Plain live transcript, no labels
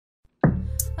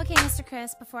Okay, Mr.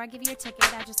 Chris, before I give you your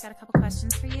ticket, I just got a couple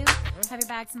questions for you. Have your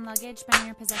bags and luggage been in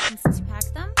your possession since you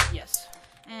packed them? Yes.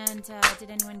 And did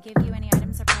anyone give you any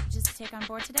items or packages to take on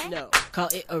board today? No. Call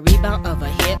it a rebound of a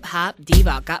hip-hop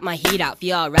diva. Got my heat out,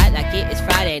 feel alright like it is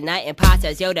Friday night and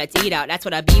pastas, yo, that's eat out. That's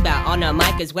what I be about. On the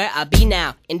mic is where I be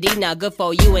now. Indeed now, good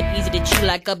for you and easy to chew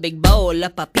like a big bowl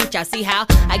up a peach. I see how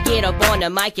I get up on the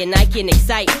mic and I can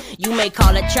excite. You may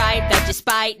call it tripe, that's your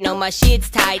spite. No, my shit's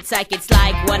tight, psych. It's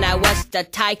like when I was the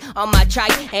type on my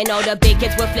trike. And all the big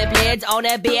kids with flip lids on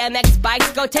their BMX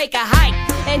bikes. Go take a hike.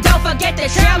 And don't forget the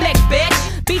trail mix, bitch.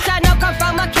 Beats I know come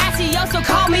from a Casio, so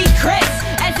call me Chris.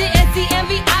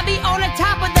 SNCMV, I be on the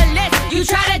top of the list. You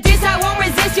try to diss, I won't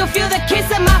resist. You'll feel the kiss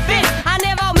of my fist. I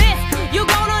never miss. You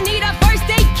gonna need a first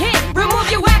aid kit. Remove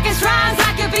your wackest rhymes,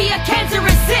 I could be a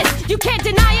cancerous cyst. You can't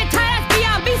deny it, tight as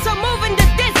B.I.B. So moving to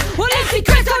this. Well, MC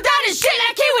Chris go down and shit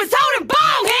like he was holding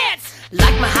bong hits.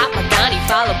 Like Mahatma Gandhi,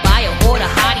 followed by a horde of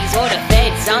hotties or the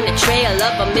feds on the trail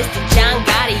of a Mr. John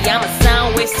Gotti. I'm a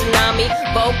sound wave tsunami,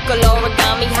 vocal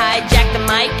origami, hijack the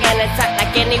mic and attack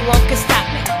like anyone can stop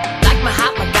me. Like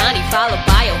Mahatma Gandhi, followed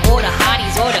by a horde of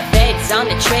hotties or the feds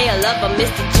on the trail of a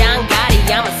Mr. John Gotti.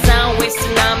 I'm a sound wave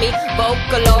tsunami,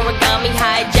 vocal origami,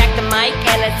 hijack the mic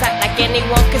and attack like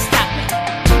anyone can stop me.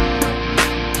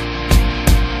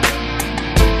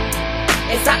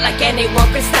 It's not like anyone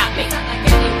can stop me.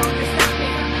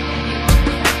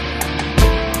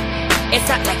 It's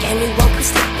not like anyone can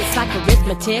stop me. It's like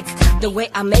arithmetic, the way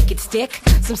I make it stick.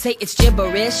 Some say it's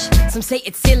gibberish, some say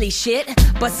it's silly shit.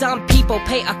 But some people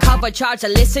pay a cover charge to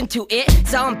listen to it.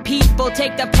 Some people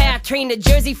take the path, train to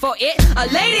Jersey for it.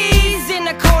 Ladies in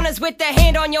the corners with their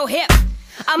hand on your hip.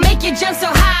 I'll make you jump so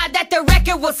high that the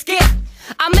record will skip.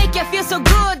 I'll make you feel so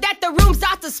good that the room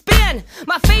starts to spin.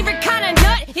 My favorite kind of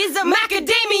nut is a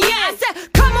macadamia. I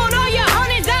said, come on all your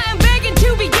honeys, I am begging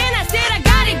to begin. I said, I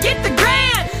gotta get the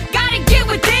grand, gotta get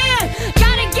within,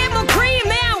 gotta get more cream,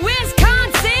 man,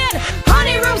 Wisconsin.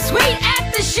 Honey room suite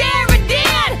at the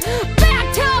Sheridan.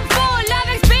 Bathtub full of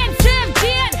expensive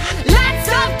gin. Lots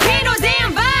of candles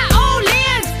and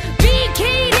violins.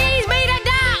 Bikinis made of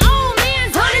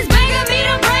diamonds. Honey's begging me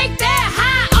to break that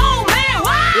high, oh man,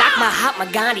 wow. Like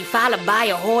Mahatma Gandhi, followed by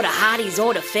a horde of hotties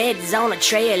or the feds on a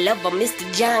trail of a Mr.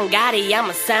 John Gotti. I'm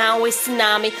a sound with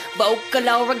tsunami, vocal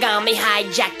origami,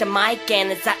 hijack the mic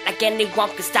and it's not like anyone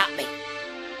can stop me.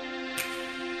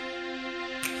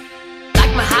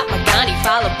 Like Mahatma Gandhi,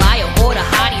 followed by a horde of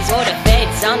hotties or the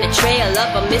feds on the trail of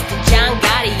a Mr. John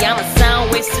Gotti. I'm a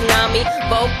sound with tsunami,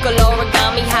 vocal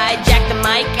origami, hijack the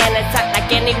mic and it's not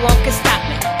like anyone can stop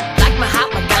me. Like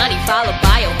Mahatma Gandhi, followed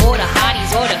by a horde of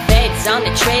hotties or the feds on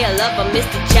the trail of a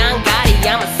Mr. John Gotti.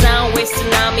 I'm a sound with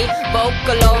tsunami,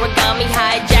 vocal origami,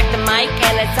 hijack the mic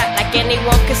and it's not like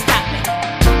anyone can stop me.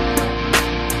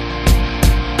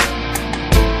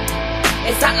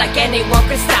 It's not like anyone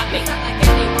can stop me.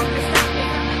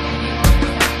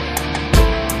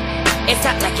 It's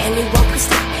not like anyone can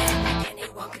stop me. Like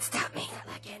anyone can stop me.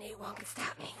 Like anyone can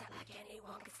stop me. Like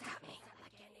anyone can stop me.